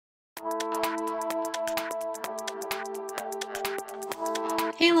Hey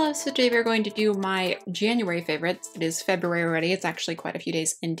loves, so today we're going to do my January favorites. It is February already. It's actually quite a few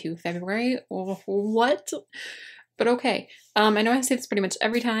days into February. Oh, what? But okay. I know I say this pretty much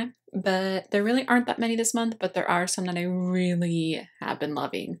every time, but there really aren't that many this month, but there are some that I really have been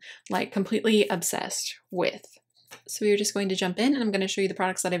loving, like completely obsessed with. So we're just going to jump in and I'm going to show you the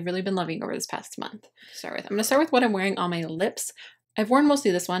products that I've really been loving over this past month. I'm going to start with what I'm wearing on my lips. I've worn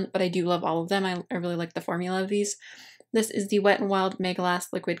mostly this one, but I do love all of them. I really like the formula of these. This is the Wet n Wild Mega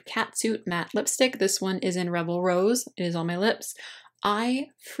Last Liquid Catsuit Matte Lipstick. This one is in Rebel Rose. It is on my lips. I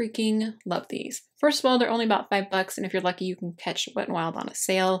freaking love these. First of all, they're only about $5, and if you're lucky, you can catch Wet n Wild on a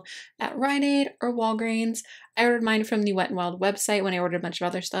sale at Rite Aid or Walgreens. I ordered mine from the Wet n Wild website when I ordered a bunch of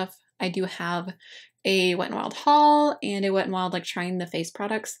other stuff. I do have a Wet n Wild haul and a Wet n Wild like trying the face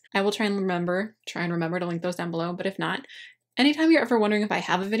products. I will try and remember to link those down below, but if not, anytime you're ever wondering if I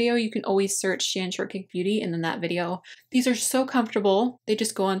have a video, you can always search Shan Shortcake Beauty and then that video. These are so comfortable. They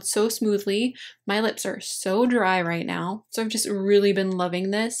just go on so smoothly. My lips are so dry right now, so I've just really been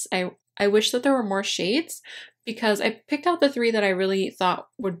loving this. I wish that there were more shades because I picked out the three that I really thought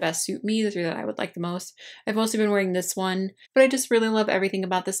would best suit me, the three that I would like the most. I've mostly been wearing this one, but I just really love everything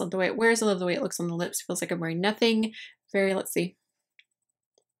about this. I love the way it wears. I love the way it looks on the lips. Feels like I'm wearing nothing. Let's see.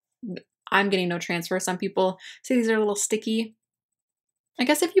 I'm getting no transfer. Some people say these are a little sticky. I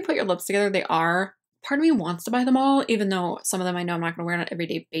guess if you put your lips together, they are. Part of me wants to buy them all, even though some of them I know I'm not going to wear on an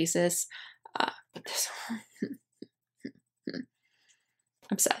everyday basis. But this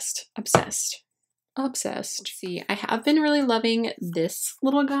obsessed. Let's see, I have been really loving this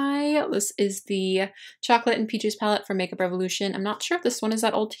little guy. This is the Chocolate and Peaches palette from Makeup Revolution. I'm not sure if this one is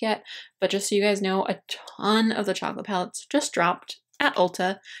at Ulta yet, but just so you guys know, a ton of the chocolate palettes just dropped at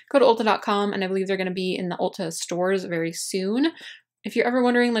Ulta. Go to ulta.com and I believe they're going to be in the Ulta stores very soon. If you're ever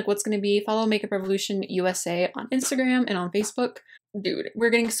wondering like what's going to be, follow Makeup Revolution USA on Instagram and on Facebook. Dude, we're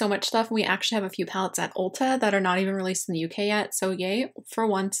getting so much stuff. We actually have a few palettes at Ulta that are not even released in the UK yet. So yay, for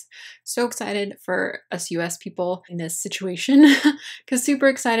once. So excited for us US people in this situation because super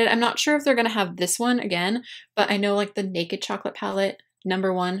excited. I'm not sure if they're going to have this one again, but I know like the Naked Chocolate palette,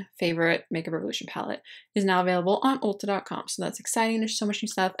 #1 favorite Makeup Revolution palette, is now available on ulta.com. So that's exciting. There's so much new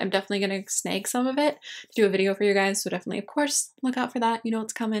stuff. I'm definitely going to snag some of it to do a video for you guys. So definitely, of course, look out for that. You know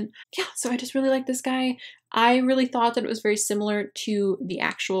what's coming. Yeah, so I just really like this guy. I really thought that it was very similar to the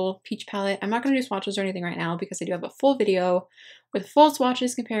actual peach palette. I'm not going to do swatches or anything right now because I do have a full video with full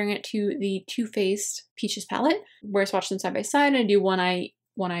swatches comparing it to the Too Faced Peaches palette, where I swatched them side by side and I do one eye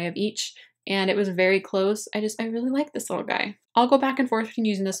of each. And it was very close. I really like this little guy. I'll go back and forth between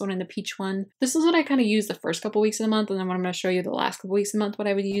using this one and the peach one. This is what I kind of use the first couple weeks of the month, and then what I'm going to show you the last couple weeks of the month what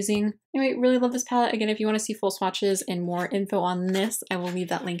I was using. Anyway, really love this palette. Again, if you want to see full swatches and more info on this, I will leave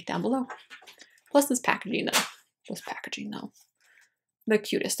that link down below. Plus this packaging though. Just packaging though. The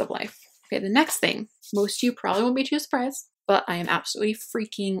cutest of life. Okay, the next thing, most of you probably won't be too surprised, but I am absolutely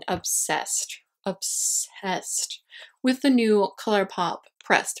freaking obsessed with the new Colourpop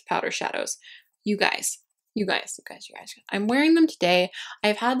pressed powder shadows. You guys. I'm wearing them today.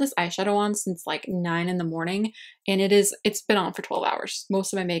 I've had this eyeshadow on since like 9 in the morning and it's been on for 12 hours.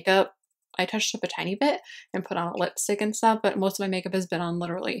 Most of my makeup, I touched up a tiny bit and put on lipstick and stuff, but most of my makeup has been on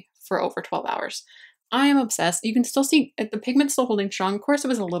literally for over 12 hours. I am obsessed. You can still see the pigment's still holding strong. Of course, it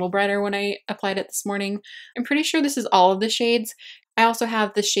was a little brighter when I applied it this morning. I'm pretty sure this is all of the shades. I also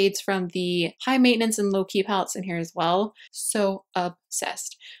have the shades from the high maintenance and low key palettes in here as well. So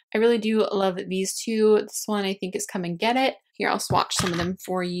obsessed. I really do love these two. This one I think is Come and Get It. Here, I'll swatch some of them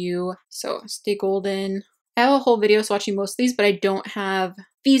for you. So Stay Golden. I have a whole video swatching most of these, but I don't have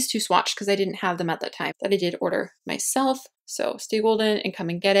these two swatched because I didn't have them at that time that I did order myself. So Stay Golden and Come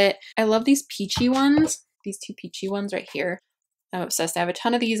and Get It. I love these peachy ones. These two peachy ones right here. I'm obsessed. I have a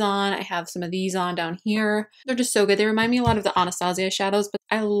ton of these on. I have some of these on down here. They're just so good. They remind me a lot of the Anastasia shadows, but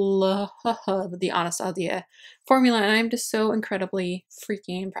I love the Anastasia formula, and I'm just so incredibly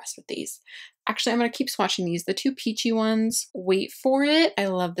freaking impressed with these. Actually, I'm going to keep swatching these. The two peachy ones, wait for it. I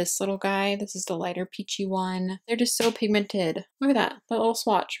love this little guy. This is the lighter peachy one. They're just so pigmented. Look at that little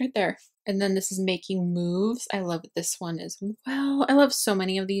swatch right there. And then this is Making Moves. I love this one as well. I love so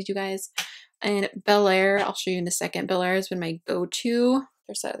many of these, you guys. And Bel Air, I'll show you in a second. Bel Air has been my go-to.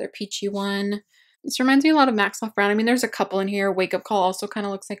 There's that other peachy one. This reminds me a lot of MAC Soft Brown. I mean, there's a couple in here. Wake Up Call also kind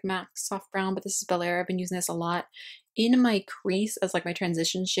of looks like MAC Soft Brown, but this is Bel Air. I've been using this a lot in my crease as like my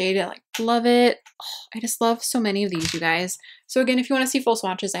transition shade. I like love it. Oh, I just love so many of these, you guys. So again, if you want to see full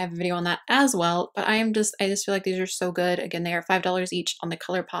swatches, I have a video on that as well. But I just feel like these are so good. Again, they are $5 each on the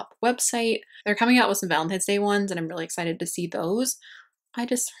Colourpop website. They're coming out with some Valentine's Day ones, and I'm really excited to see those.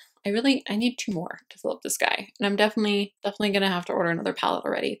 I need 2 more to fill up this guy. And I'm definitely gonna have to order another palette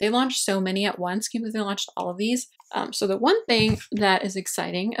already. They launched so many at once. Can you believe they launched all of these? So the one thing that is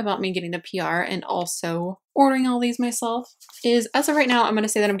exciting about me getting the PR and also ordering all these myself is, as of right now, I'm gonna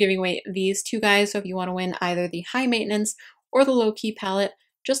say that I'm giving away these 2 guys. So if you want to win either the high maintenance or the low key palette,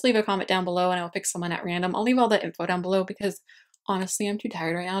 just leave a comment down below and I will pick someone at random. I'll leave all the info down below because honestly, I'm too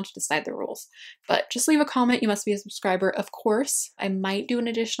tired right now to decide the rules. But just leave a comment. You must be a subscriber, of course. I might do an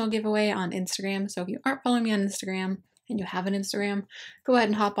additional giveaway on Instagram. So if you aren't following me on Instagram and you have an Instagram, go ahead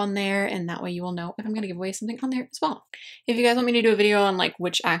and hop on there, and that way you will know if I'm going to give away something on there as well. If you guys want me to do a video on like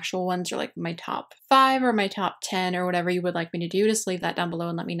which actual ones are like my top 5 or my top 10 or whatever you would like me to do, just leave that down below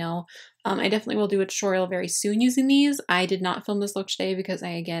and let me know. I definitely will do a tutorial very soon using these. I did not film this look today because I,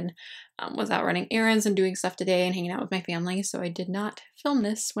 again, was out running errands and doing stuff today and hanging out with my family, so I did not film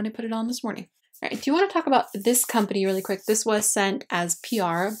this when I put it on this morning. All right, do you want to talk about this company really quick? This was sent as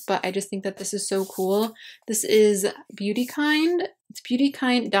PR, but I just think that this is so cool. This is Beautykind. It's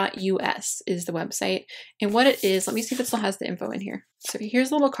beautykind.us is the website. And what it is, let me see if it still has the info in here. So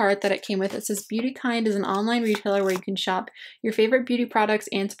here's a little card that it came with. It says Beautykind is an online retailer where you can shop your favorite beauty products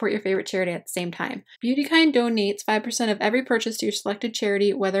and support your favorite charity at the same time. Beautykind donates 5% of every purchase to your selected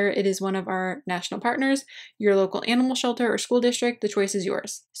charity, whether it is one of our national partners, your local animal shelter, or school district. The choice is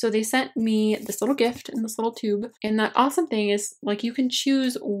yours. So they sent me this little gift in this little tube. And the awesome thing is, like, you can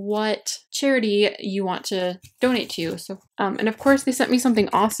choose what charity you want to donate to. So, and of course they sent me something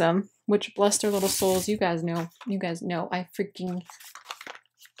awesome, which bless their little souls. You guys know,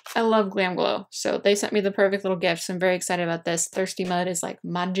 I love Glam Glow. So they sent me the perfect little gift. So I'm very excited about this. Thirsty Mud is like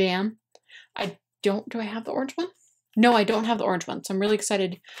my jam. Do I have the orange one? No, I don't have the orange one. So I'm really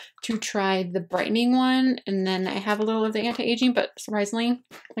excited to try the brightening one. And then I have a little of the anti-aging, but surprisingly,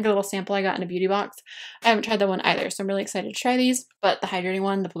 like a little sample I got in a beauty box. I haven't tried that one either. So I'm really excited to try these. But the hydrating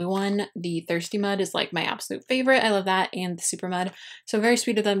one, the blue one, the Thirsty Mud is like my absolute favorite. I love that. And the Super Mud. So very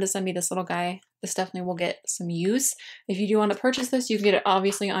sweet of them to send me this little guy. This definitely will get some use. If you do want to purchase this, you can get it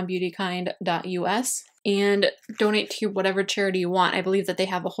obviously on beautykind.us and donate to whatever charity you want. I believe that they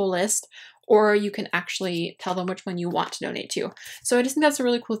have a whole list, or you can actually tell them which one you want to donate to. So I just think that's a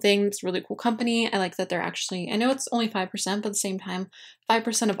really cool thing. It's a really cool company. I like that they're actually, I know it's only 5%, but at the same time,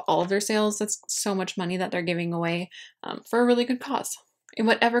 5% of all of their sales, that's so much money that they're giving away for a really good cause. And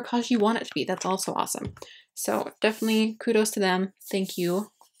whatever cause you want it to be, that's also awesome. So definitely kudos to them. Thank you,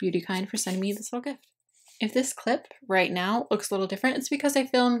 Beautykind, for sending me this little gift. If this clip right now looks a little different, it's because I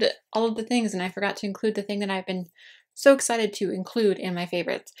filmed all of the things and I forgot to include the thing that I've been so excited to include in my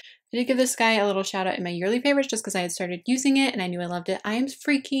favorites. I did give this guy a little shout out in my yearly favorites just because I had started using it and I knew I loved it. I am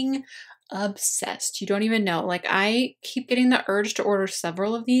freaking obsessed. You don't even know. Like, I keep getting the urge to order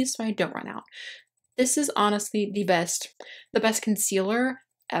several of these so I don't run out. This is honestly the best concealer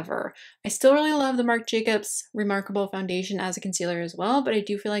ever. I still really love the Marc Jacobs Remarkable Foundation as a concealer as well, but I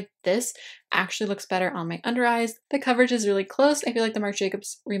do feel like this actually looks better on my under eyes. The coverage is really close. I feel like the Marc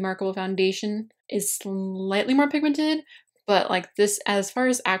Jacobs Remarkable Foundation is slightly more pigmented, but like this, as far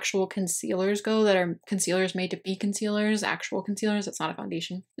as actual concealers go that are concealers made to be concealers, actual concealers, it's not a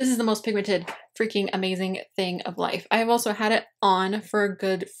foundation. This is the most pigmented, freaking amazing thing of life. I've also had it on for a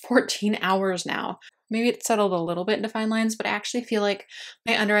good 14 hours now. Maybe it settled a little bit into fine lines, but I actually feel like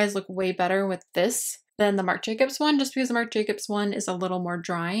my under eyes look way better with this than the Marc Jacobs one, just because the Marc Jacobs one is a little more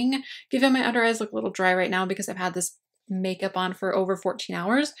drying. Given my under eyes look a little dry right now because I've had this makeup on for over 14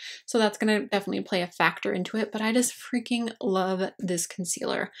 hours. So that's going to definitely play a factor into it, but I just freaking love this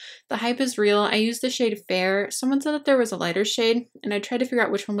concealer. The hype is real. I used the shade Fair. Someone said that there was a lighter shade and I tried to figure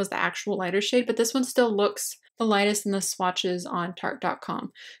out which one was the actual lighter shade, but this one still looks the lightest in the swatches on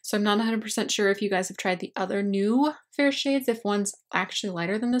Tarte.com. So I'm not 100% sure if you guys have tried the other new Fair shades. If one's actually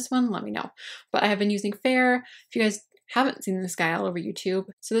lighter than this one, let me know. But I have been using Fair. If you guys haven't seen this guy all over YouTube.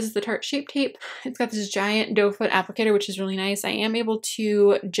 So this is the Tarte Shape Tape. It's got this giant doe foot applicator, which is really nice. I am able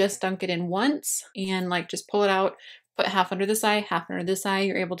to just dunk it in once and like just pull it out, put half under this eye, half under this eye.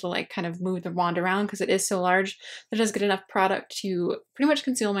 You're able to like kind of move the wand around because it is so large that it does get enough product to pretty much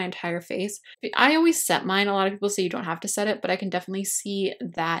conceal my entire face. I always set mine. A lot of people say you don't have to set it, but I can definitely see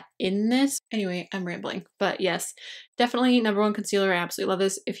that in this. Anyway, I'm rambling, but yes, definitely #1 concealer. I absolutely love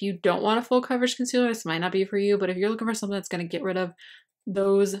this. If you don't want a full coverage concealer, this might not be for you, but if you're looking for something that's going to get rid of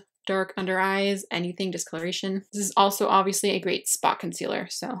those dark under eyes, anything discoloration, this is also obviously a great spot concealer.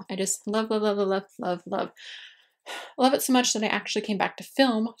 So I just love, love, love, love, love, love. I love it so much that I actually came back to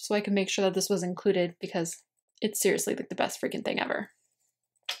film so I could make sure that this was included because it's seriously like the best freaking thing ever.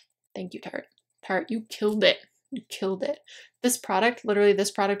 Thank you, Tarte. Tarte, you killed it. killed it. This product, literally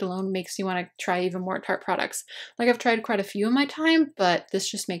this product alone makes me want to try even more Tarte products. Like I've tried quite a few in my time, but this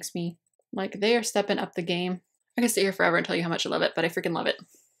just makes me, like, they are stepping up the game. I could sit here forever and tell you how much I love it, but I freaking love it.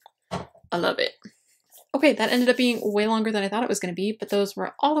 I love it. Okay, that ended up being way longer than I thought it was going to be, but those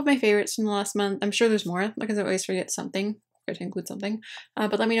were all of my favorites from the last month. I'm sure there's more, because I always forget something, or to include something.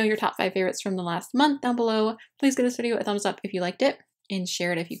 But let me know your top 5 favorites from the last month down below. Please give this video a thumbs up if you liked it, and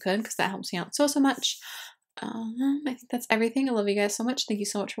share it if you could, because that helps me out so much. I think that's everything. I love you guys so much. Thank you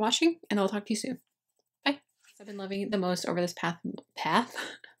so much for watching, and I'll talk to you soon. Bye. I've been loving the most over this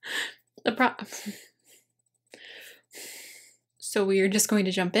So we are just going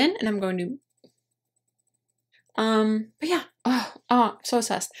to jump in, and I'm going to but yeah, I'm so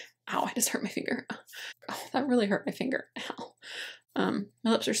obsessed. Ow, I just hurt my finger. Oh, that really hurt my finger. Ow.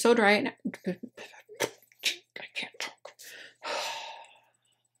 My lips are so dry and I can't talk.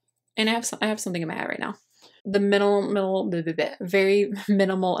 And I have something in my eye right now. The very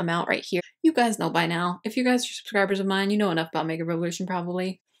minimal amount right here. You guys know by now. If you guys are subscribers of mine, you know enough about Makeup Revolution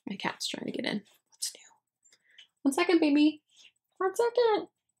probably. My cat's trying to get in. What's new? 1 second, baby. 1 second.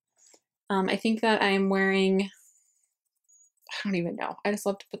 I think that I'm wearing, I don't even know. I just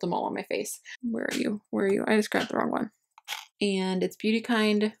love to put them all on my face. Where are you? Where are you? I just grabbed the wrong one. And it's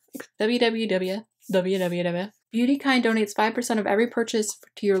Beautykind, www. Beautykind donates 5% of every purchase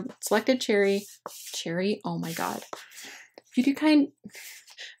to your selected cherry, oh my god. Beautykind,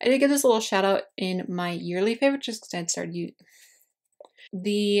 I did give this a little shout out in my yearly favorite just because I'd started using.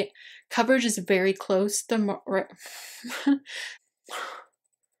 The coverage is very close. The more,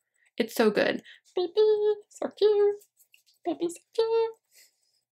 it's so good. Baby, so cute. Baby, so cute.